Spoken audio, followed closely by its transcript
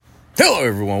Hello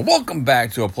everyone, welcome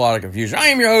back to A Plot of Confusion. I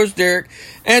am your host, Derek,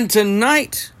 and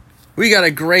tonight we got a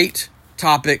great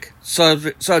topic,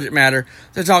 subject matter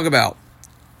to talk about.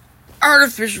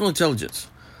 Artificial intelligence.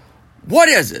 What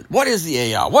is it? What is the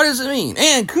AI? What does it mean?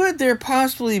 And could there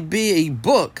possibly be a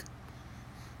book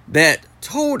that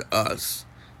told us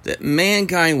that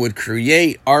mankind would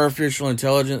create artificial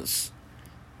intelligence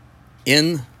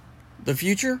in the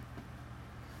future?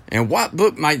 And what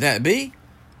book might that be?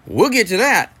 We'll get to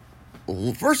that.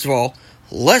 First of all,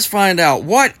 let's find out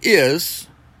what is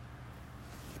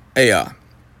AI.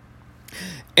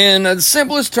 In the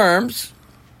simplest terms,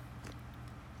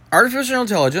 artificial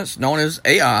intelligence, known as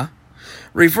AI,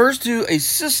 refers to a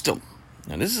system.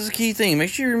 Now, this is a key thing. Make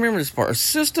sure you remember this part. A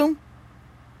system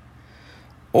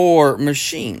or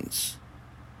machines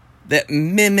that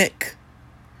mimic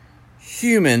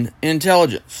human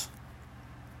intelligence.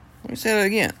 Let me say that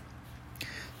again.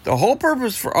 The whole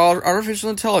purpose for artificial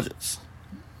intelligence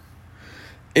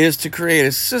is to create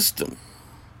a system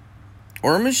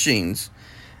or machines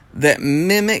that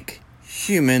mimic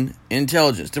human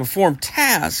intelligence, to perform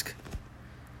tasks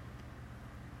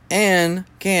and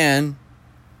can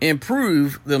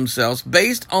improve themselves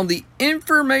based on the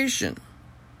information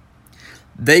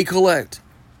they collect.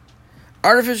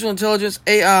 Artificial intelligence,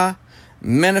 AI,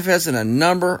 manifests in a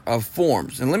number of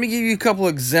forms. And let me give you a couple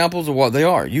of examples of what they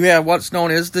are. You have what's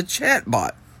known as the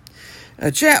chatbot.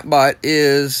 A chatbot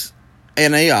is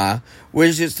an AI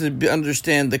which is to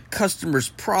understand the customer's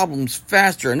problems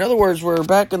faster. In other words, where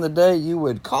back in the day you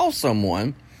would call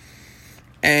someone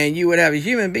and you would have a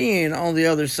human being on the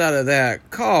other side of that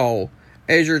call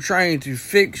as you're trying to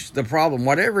fix the problem,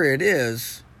 whatever it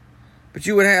is. But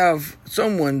you would have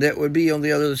someone that would be on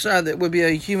the other side that would be a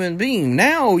human being.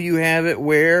 Now you have it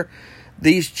where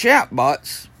these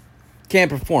chatbots can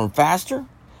perform faster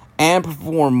and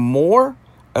perform more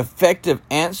effective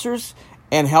answers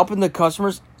and helping the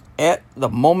customers at the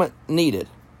moment needed.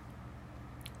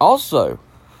 Also,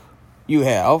 you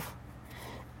have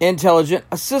intelligent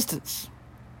assistants.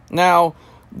 Now,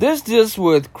 this deals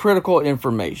with critical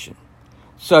information,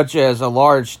 such as a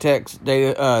large text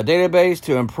database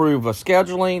to improve a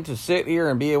scheduling, to sit here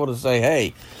and be able to say,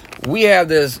 hey, we have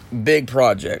this big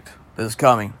project that's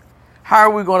coming. How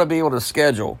are we going to be able to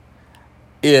schedule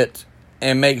it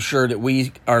and make sure that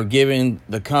we are giving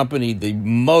the company the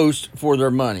most for their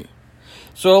money?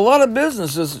 So a lot of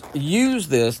businesses use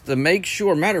this to make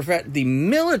sure. Matter of fact, the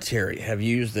military have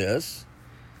used this.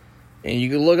 And you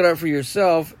can look it up for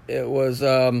yourself. It was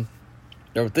a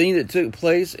thing that took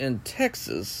place in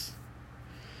Texas,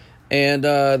 and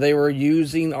they were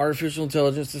using artificial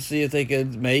intelligence to see if they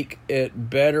could make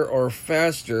it better or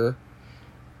faster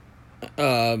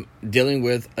dealing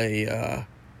with in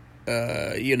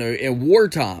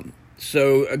wartime.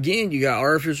 So again, you got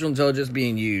artificial intelligence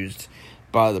being used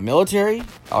by the military,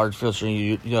 artificial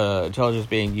intelligence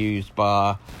being used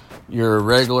by your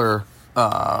regular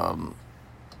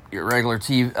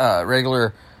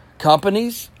regular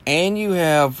companies. And you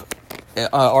have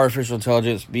artificial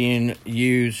intelligence being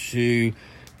used to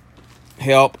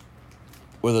help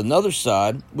with another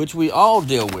side, which we all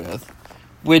deal with,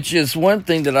 which is one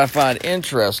thing that I find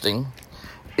interesting,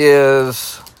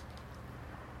 is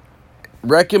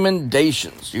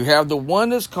recommendations. You have the one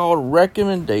that's called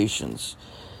recommendations.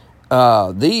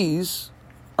 These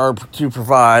are to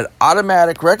provide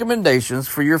automatic recommendations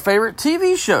for your favorite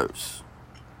TV shows.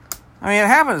 I mean, it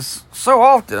happens so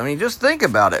often. I mean, just think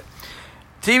about it.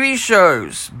 TV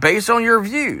shows based on your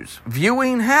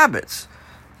viewing habits.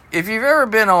 If you've ever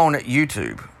been on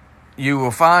YouTube, you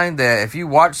will find that if you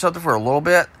watch something for a little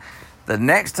bit, the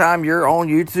next time you're on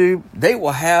YouTube, they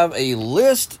will have a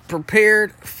list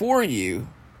prepared for you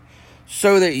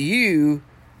so that you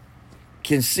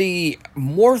can see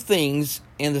more things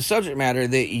in the subject matter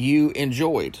that you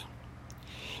enjoyed.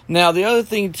 Now, the other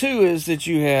thing, too, is that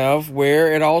you have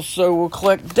where it also will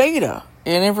collect data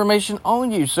and information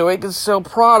on you so it can sell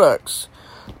products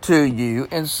to you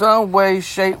in some way,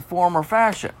 shape, form, or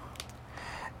fashion.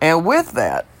 And with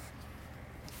that,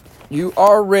 you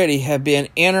already have been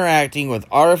interacting with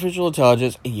artificial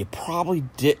intelligence and you probably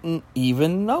didn't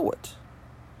even know it.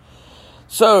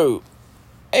 So,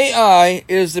 AI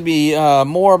is to be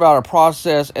more about a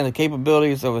process and the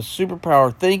capabilities of a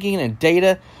superpower thinking and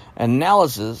data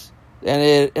analysis than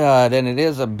it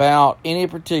is about any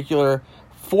particular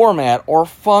format or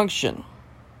function.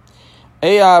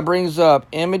 AI brings up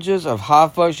images of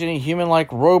high-functioning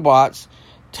human-like robots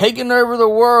taking over the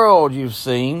world you've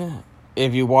seen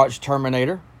if you watch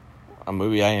Terminator, a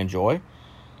movie I enjoy.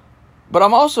 But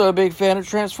I'm also a big fan of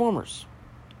Transformers.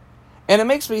 And it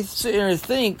makes me sit here and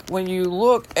think, when you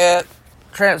look at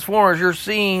Transformers, you're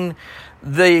seeing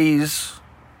these.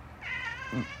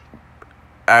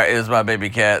 Is my baby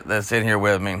cat that's in here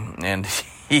with me, and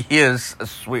he is a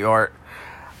sweetheart.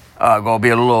 Gonna be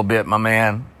a little bit, my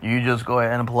man. You just go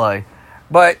ahead and play.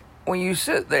 But when you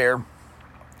sit there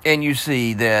and you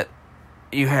see that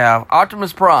you have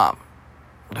Optimus Prime,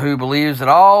 who believes that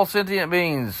all sentient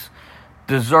beings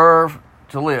deserve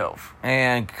to live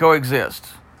and coexist.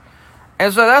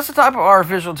 And so that's the type of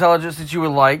artificial intelligence that you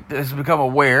would like, that has become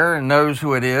aware and knows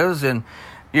who it is and,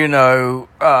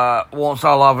 wants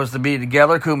all of us to be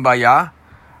together, kumbaya.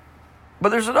 But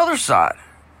there's another side,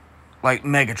 like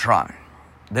Megatron,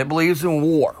 that believes in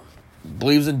war,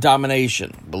 believes in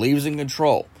domination, believes in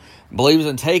control, believes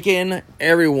in taking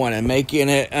everyone and making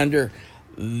it under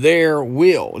their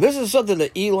will. This is something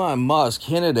that Elon Musk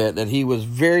hinted at that he was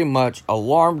very much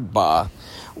alarmed by,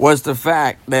 was the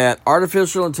fact that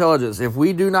artificial intelligence, if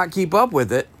we do not keep up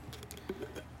with it,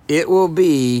 it will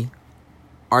be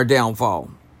our downfall.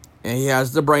 And he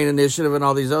has the Brain Initiative and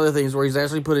all these other things where he's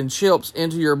actually putting chips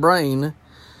into your brain.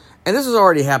 And this has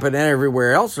already happened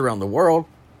everywhere else around the world.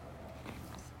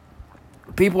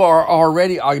 People are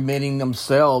already augmenting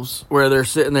themselves where they're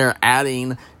sitting there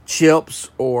adding chips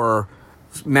or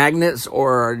magnets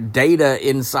or data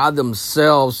inside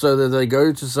themselves so that they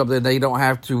go to something they don't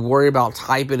have to worry about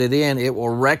typing it in. It will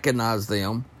recognize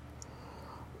them.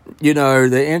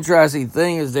 The interesting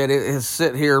thing is that it has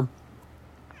sit here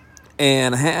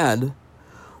and had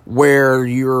where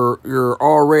you're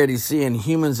already seeing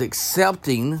humans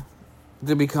accepting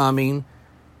to becoming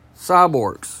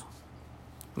cyborgs.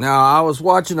 Now, I was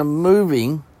watching a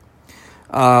movie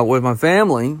with my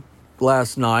family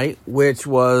last night, which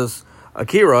was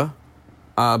Akira,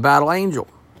 Battle Angel.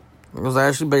 It was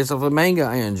actually based off a manga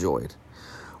I enjoyed.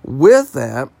 With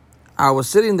that, I was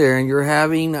sitting there and you're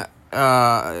having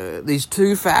these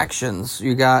two factions.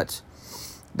 You got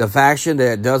the faction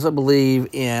that doesn't believe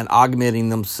in augmenting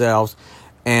themselves,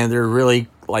 and they're really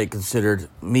considered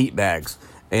meat bags.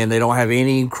 And they don't have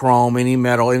any chrome, any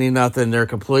metal, any nothing. They're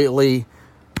completely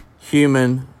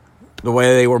human the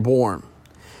way they were born.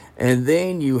 And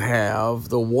then you have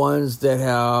the ones that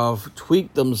have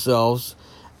tweaked themselves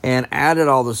and added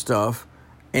all the stuff,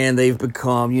 and they've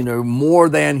become, more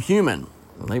than human.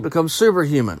 They become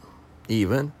superhuman,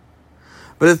 even.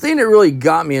 But the thing that really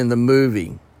got me in the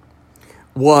movie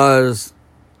was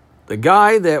the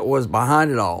guy that was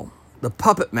behind it all, the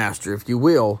puppet master, if you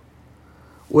will,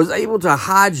 was able to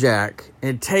hijack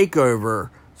and take over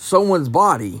someone's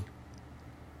body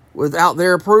without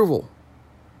their approval.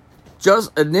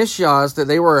 Just initialized that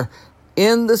they were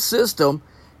in the system.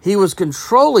 He was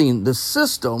controlling the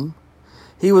system.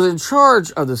 He was in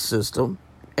charge of the system.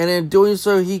 And in doing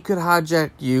so, he could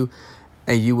hijack you,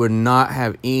 and you would not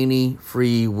have any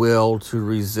free will to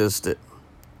resist it.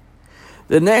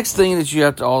 The next thing that you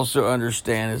have to also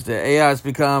understand is that AI has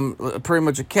become pretty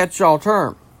much a catch-all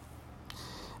term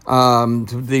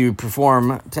to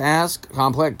perform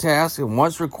complex tasks, and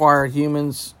once required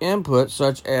humans' input,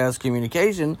 such as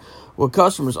communication with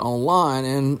customers online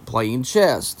and playing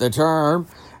chess. The term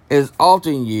is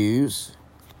often used,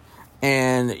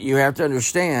 and you have to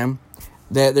understand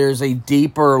that there's a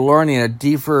deeper learning, a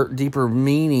deeper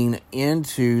meaning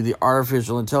into the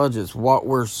artificial intelligence. What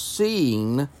we're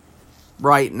seeing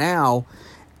right now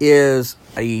is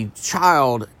a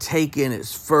child taking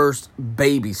its first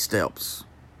baby steps.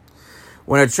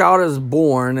 When a child is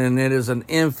born and it is an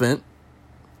infant,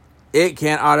 it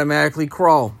can't automatically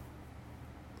crawl.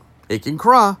 It can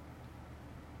cry,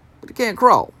 but it can't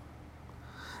crawl.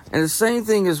 And the same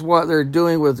thing is what they're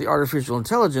doing with the artificial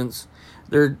intelligence.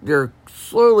 They're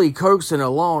slowly coaxing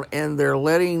along, and they're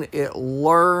letting it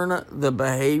learn the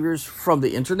behaviors from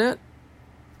the internet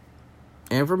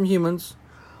and from humans,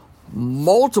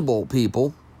 multiple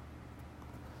people.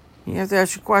 You have to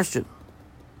ask your question.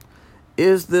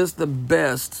 Is this the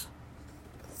best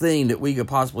thing that we could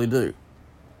possibly do?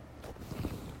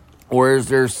 Or is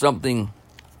there something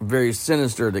very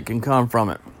sinister that can come from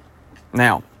it?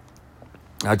 Now,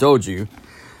 I told you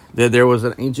that there was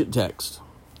an ancient text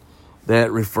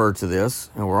that referred to this,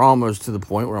 and we're almost to the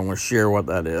point where I'm going to share what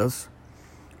that is.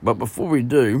 But before we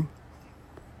do,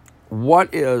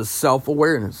 what is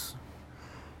self-awareness?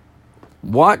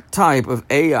 What type of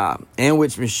AI in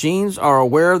which machines are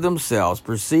aware of themselves,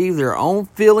 perceive their own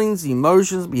feelings,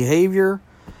 emotions, behavior,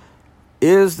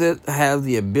 is that have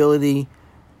the ability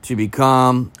to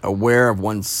become aware of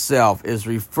oneself is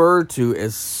referred to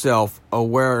as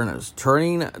self-awareness.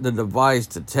 Turning the device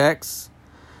to text,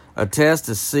 a test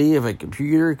to see if a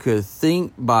computer could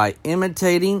think by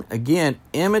imitating a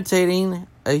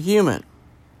human,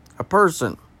 a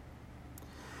person.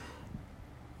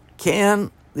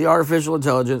 can the artificial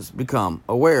intelligence become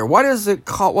aware? What is it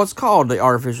called? What's called the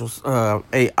artificial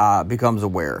AI becomes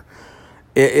aware?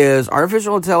 It is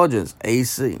artificial intelligence,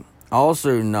 AC,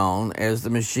 also known as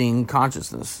the machine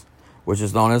consciousness, which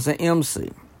is known as the MC.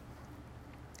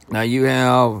 Now you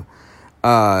have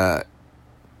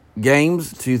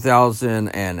Games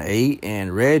 2008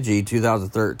 and Reggie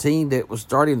 2013 that was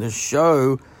starting to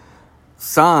show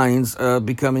signs of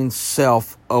becoming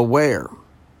self-aware.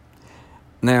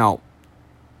 Now,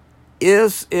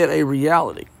 is it a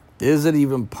reality? Is it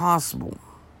even possible?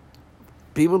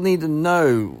 People need to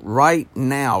know right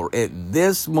now, at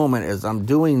this moment, as I'm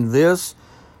doing this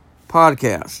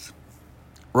podcast,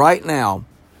 right now,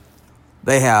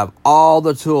 they have all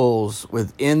the tools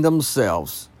within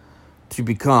themselves to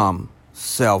become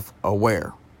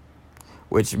self-aware,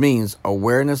 which means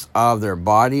awareness of their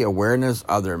body, awareness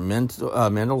of their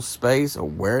mental space,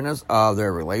 awareness of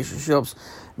their relationships,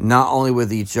 not only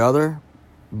with each other,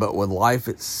 but with life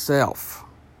itself.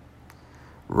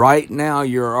 Right now,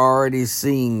 you're already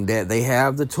seeing that they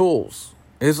have the tools.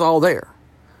 It's all there.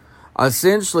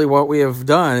 Essentially, what we have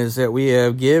done is that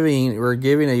we're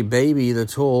giving a baby the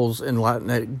tools and letting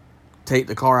it take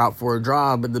the car out for a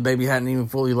drive, but the baby hadn't even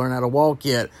fully learned how to walk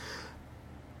yet.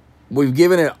 We've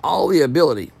given it all the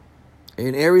ability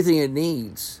and everything it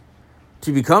needs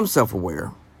to become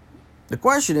self-aware. The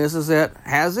question is that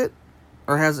has it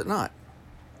or has it not?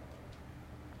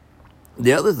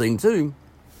 The other thing too,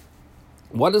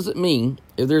 what does it mean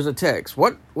if there's a text?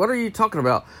 What are you talking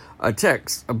about? A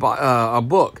text, a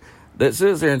book that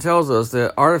sits there and tells us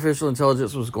that artificial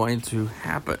intelligence was going to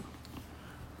happen.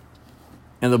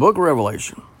 In the book of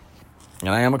Revelation, and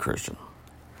I am a Christian,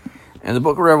 in the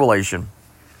book of Revelation,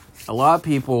 a lot of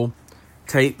people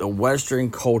take the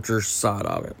Western culture side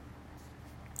of it,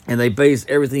 and they base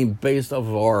everything based off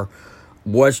of our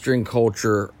Western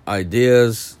culture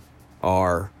ideas,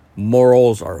 our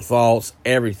morals, our thoughts,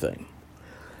 everything.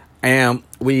 And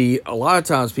a lot of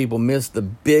times people miss the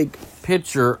big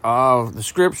picture of the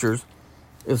scriptures.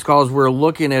 It's because we're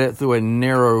looking at it through a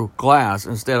narrow glass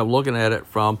instead of looking at it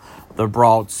from the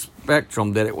broad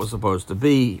spectrum that it was supposed to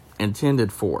be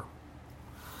intended for.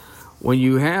 When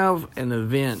you have an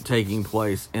event taking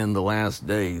place in the last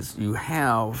days, you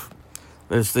have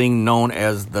this thing known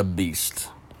as the beast.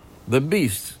 The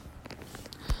beast.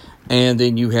 And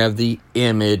then you have the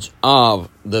image of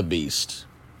the beast.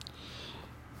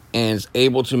 And it's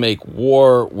able to make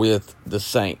war with the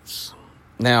saints.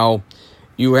 Now,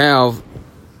 you have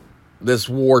this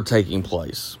war taking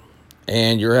place.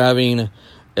 And you're having,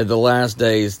 at the last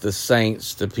days, the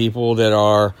saints, the people that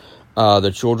are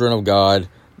the children of God,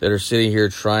 that are sitting here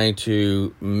trying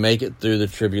to make it through the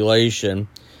tribulation.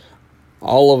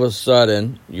 All of a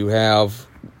sudden, you have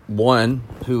one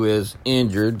who is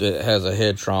injured, that has a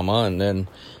head trauma, and then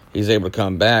he's able to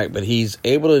come back. But he's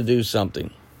able to do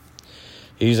something.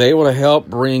 He's able to help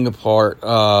bring apart,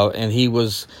 and he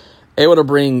was able to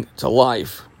bring to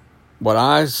life what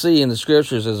I see in the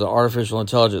scriptures as an artificial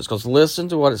intelligence. Because listen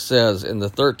to what it says in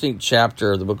the 13th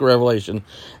chapter of the book of Revelation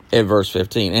in verse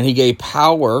 15. And he gave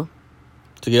power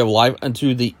to give life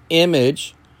unto the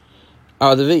image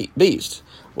of the beast.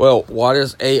 Well, what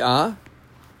is AI?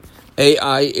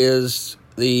 AI is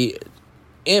the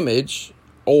image,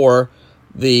 or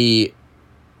the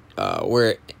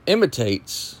where it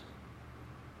imitates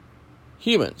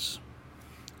humans.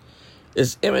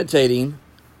 It's imitating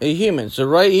a human. So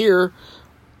right here,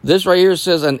 this right here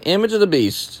says an image of the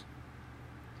beast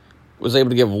was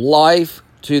able to give life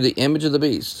to the image of the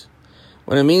beast.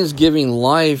 When it means giving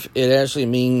life, it actually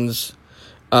means,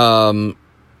 it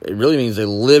really means a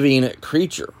living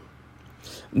creature.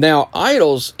 Now,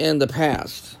 idols in the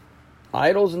past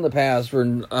were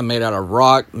made out of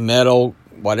rock, metal,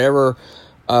 whatever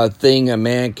thing a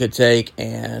man could take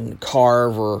and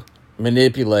carve or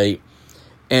manipulate,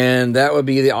 and that would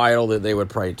be the idol that they would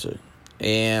pray to.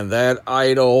 And that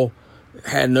idol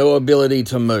had no ability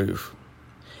to move.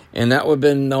 And that would have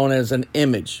been known as an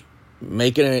image,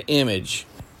 making an image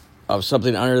of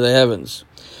something under the heavens.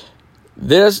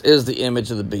 This is the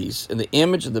image of the beast. And the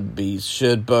image of the beast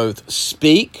should both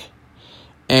speak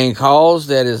and cause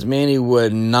that as many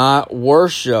would not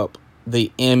worship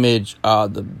the image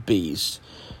of the beast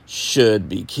should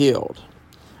be killed.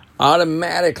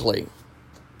 Automatically,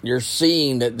 you're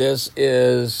seeing that this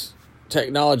is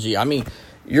technology. I mean,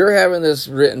 you're having this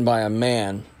written by a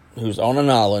man who's on an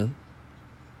island,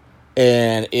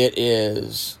 and it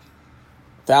is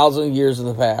 1,000 years in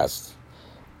the past,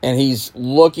 and he's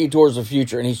looking towards the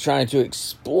future, and he's trying to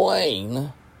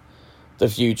explain the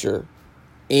future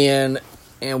and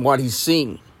what he's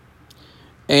seeing.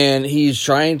 And he's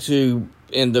trying to,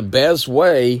 in the best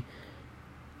way,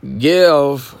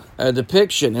 give a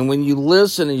depiction. And when you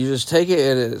listen and you just take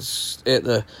it at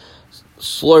the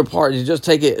slow part, you just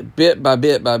take it bit by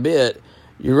bit by bit,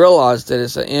 you realize that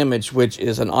it's an image which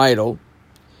is an idol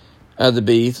of the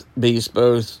beast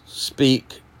both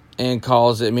speak and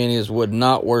cause that many as would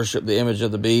not worship the image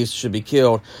of the beast should be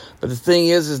killed. But the thing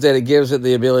is that it gives it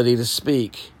the ability to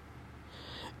speak.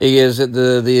 It gives it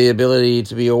the ability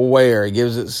to be aware. It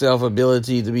gives itself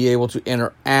ability to be able to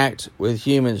interact with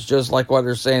humans, just like what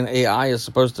they're saying AI is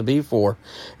supposed to be for,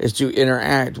 is to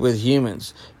interact with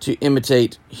humans, to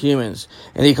imitate humans.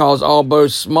 And he calls all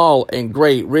both small and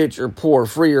great, rich or poor,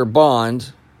 free or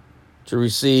bond, to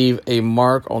receive a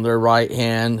mark on their right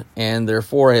hand and their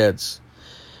foreheads.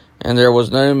 And there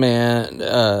was no man,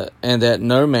 and that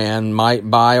no man might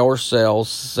buy or sell,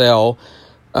 save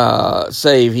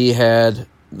he had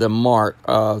the mark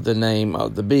of the name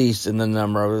of the beast and the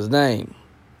number of his name.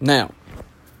 Now,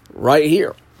 right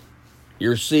here,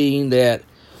 you're seeing that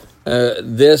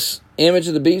this image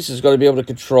of the beast is going to be able to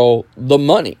control the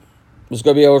money. It's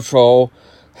going to be able to control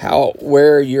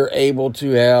where you're able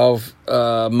to have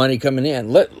money coming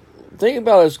in. Think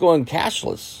about it's going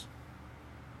cashless.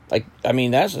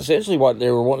 That's essentially what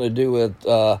they were wanting to do with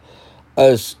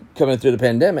us coming through the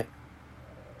pandemic.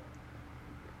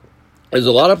 There's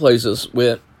a lot of places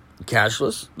went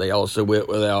cashless. They also went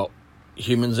without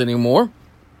humans anymore.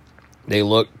 They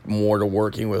look more to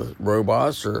working with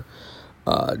robots or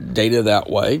data that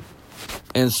way.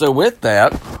 And so with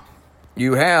that,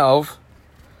 you have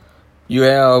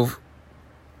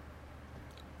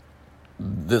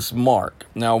this mark.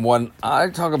 Now, when I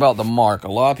talk about the mark,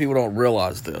 a lot of people don't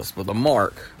realize this, but the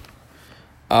mark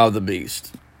of the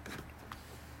beast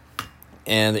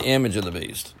and the image of the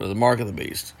beast, or the mark of the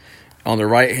beast, on their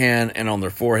right hand and on their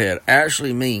forehead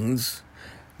actually means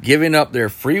giving up their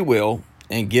free will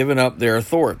and giving up their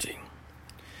authority.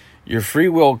 Your free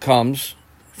will comes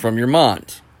from your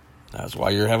mind. That's why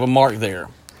you have a mark there.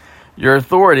 Your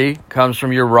authority comes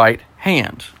from your right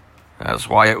hand. That's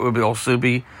why it would also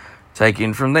be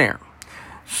taken from there.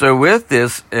 So with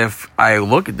this, if I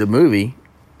look at the movie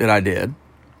that I did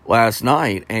last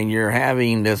night, and you're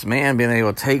having this man being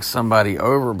able to take somebody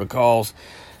over because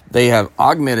they have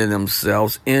augmented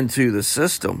themselves into the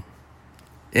system.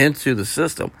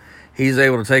 He's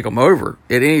able to take them over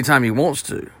at any time he wants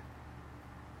to.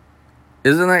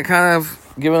 Isn't that kind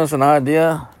of giving us an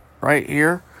idea right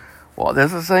here? What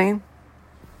this is saying?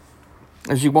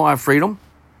 Is you won't have freedom.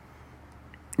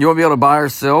 You won't be able to buy or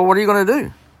sell. What are you going to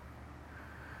do?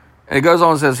 And it goes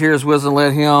on and says, here's wisdom,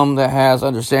 let him that has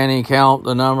understanding count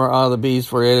the number of the beast,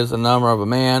 for it is the number of a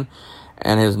man,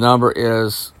 and his number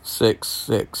is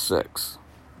 666.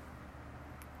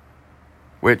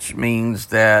 Which means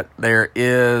that there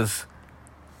is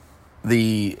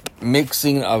the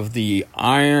mixing of the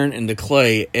iron and the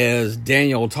clay, as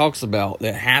Daniel talks about,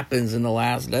 that happens in the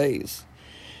last days.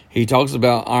 He talks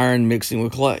about iron mixing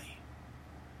with clay.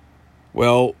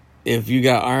 Well, if you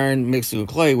got iron mixing with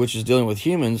clay, which is dealing with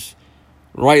humans,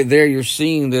 right there you're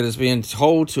seeing that it's being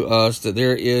told to us that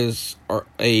there is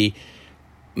a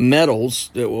metals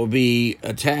that will be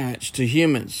attached to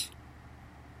humans.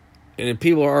 And if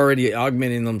people are already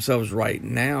augmenting themselves right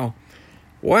now,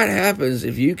 what happens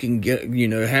if you can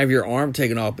have your arm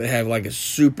taken off and have like a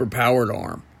super powered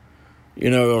arm?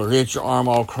 Or get your arm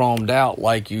all chromed out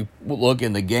like you look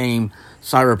in the game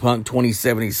Cyberpunk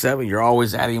 2077. You're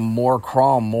always adding more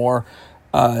chrome, more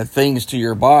things to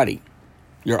your body.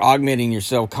 You're augmenting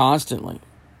yourself constantly.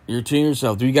 You're tuning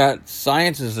yourself. You got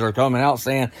scientists that are coming out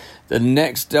saying the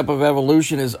next step of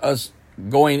evolution is us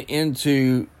going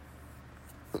into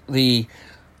the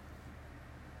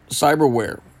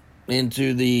cyberware,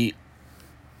 into the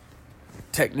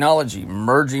technology,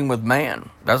 merging with man.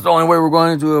 That's the only way we're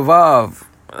going to evolve,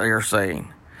 they're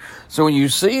saying. So when you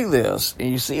see this, and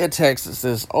you see a text that's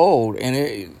this old, and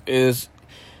it is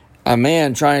a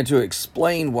man trying to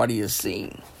explain what he is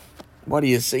seeing,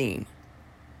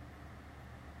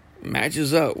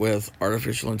 matches up with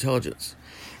artificial intelligence.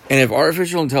 And if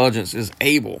artificial intelligence is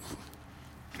able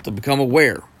to become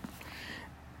aware,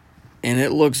 and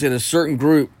it looks at a certain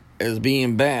group as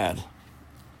being bad,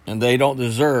 and they don't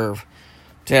deserve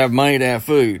to have money to have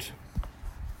food,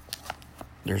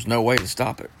 there's no way to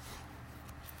stop it.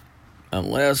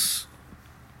 Unless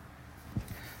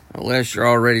you're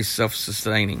already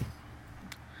self-sustaining.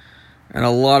 And a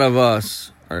lot of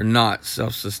us are not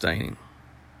self-sustaining.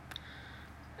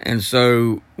 And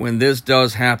so when this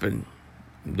does happen,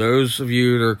 those of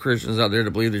you that are Christians out there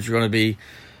that believe that you're going to be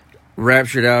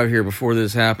raptured out of here before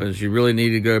this happens, you really need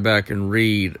to go back and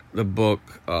read the book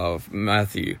of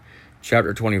Matthew,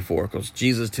 chapter 24, because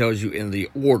Jesus tells you in the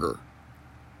order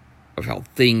of how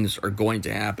things are going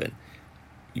to happen.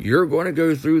 You're going to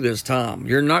go through this time.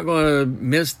 You're not going to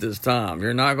miss this time.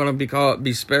 You're not going to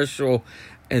be special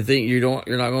and think you're not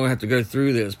going to have to go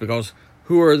through this, because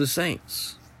who are the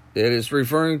saints? It is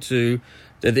referring to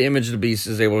that the image of the beast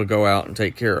is able to go out and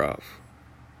take care of,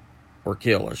 or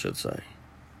kill, I should say.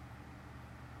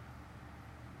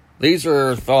 These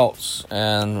are thoughts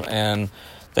and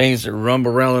things that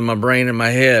rumble around in my brain and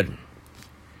my head.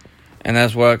 And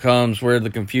that's where the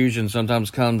confusion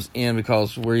sometimes comes in,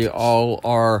 because we all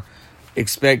are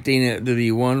expecting it to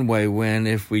be one way, when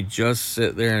if we just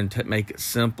sit there and make it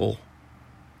simple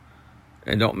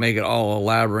and don't make it all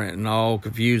elaborate and all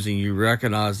confusing, you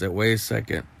recognize that, wait a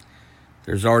second,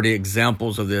 there's already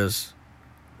examples of this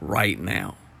right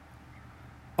now.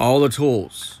 All the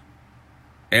tools,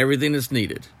 everything that's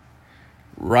needed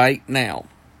right now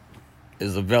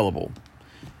is available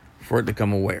for it to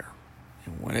become aware.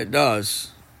 And when it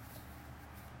does,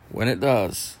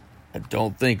 I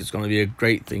don't think it's going to be a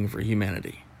great thing for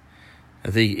humanity.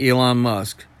 I think Elon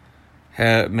Musk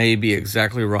may be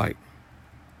exactly right,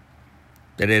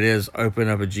 that it is opening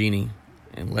up a genie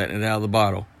and letting it out of the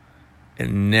bottle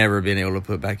and never being able to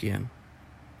put back in.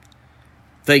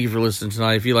 Thank you for listening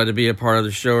tonight. If you'd like to be a part of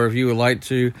the show, or if you would like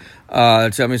to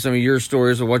tell me some of your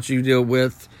stories of what you deal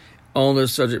with on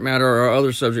this subject matter or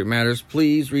other subject matters,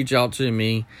 please reach out to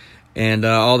me. And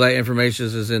all that information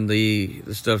is in the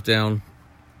stuff down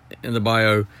in the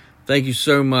bio. Thank you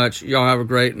so much. Y'all have a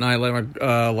great night.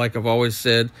 Like I've always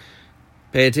said,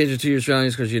 pay attention to your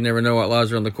surroundings, because you never know what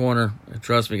lies around the corner. And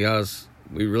trust me, guys,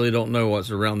 we really don't know what's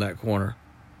around that corner.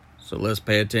 So let's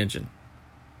pay attention.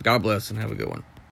 God bless and have a good one.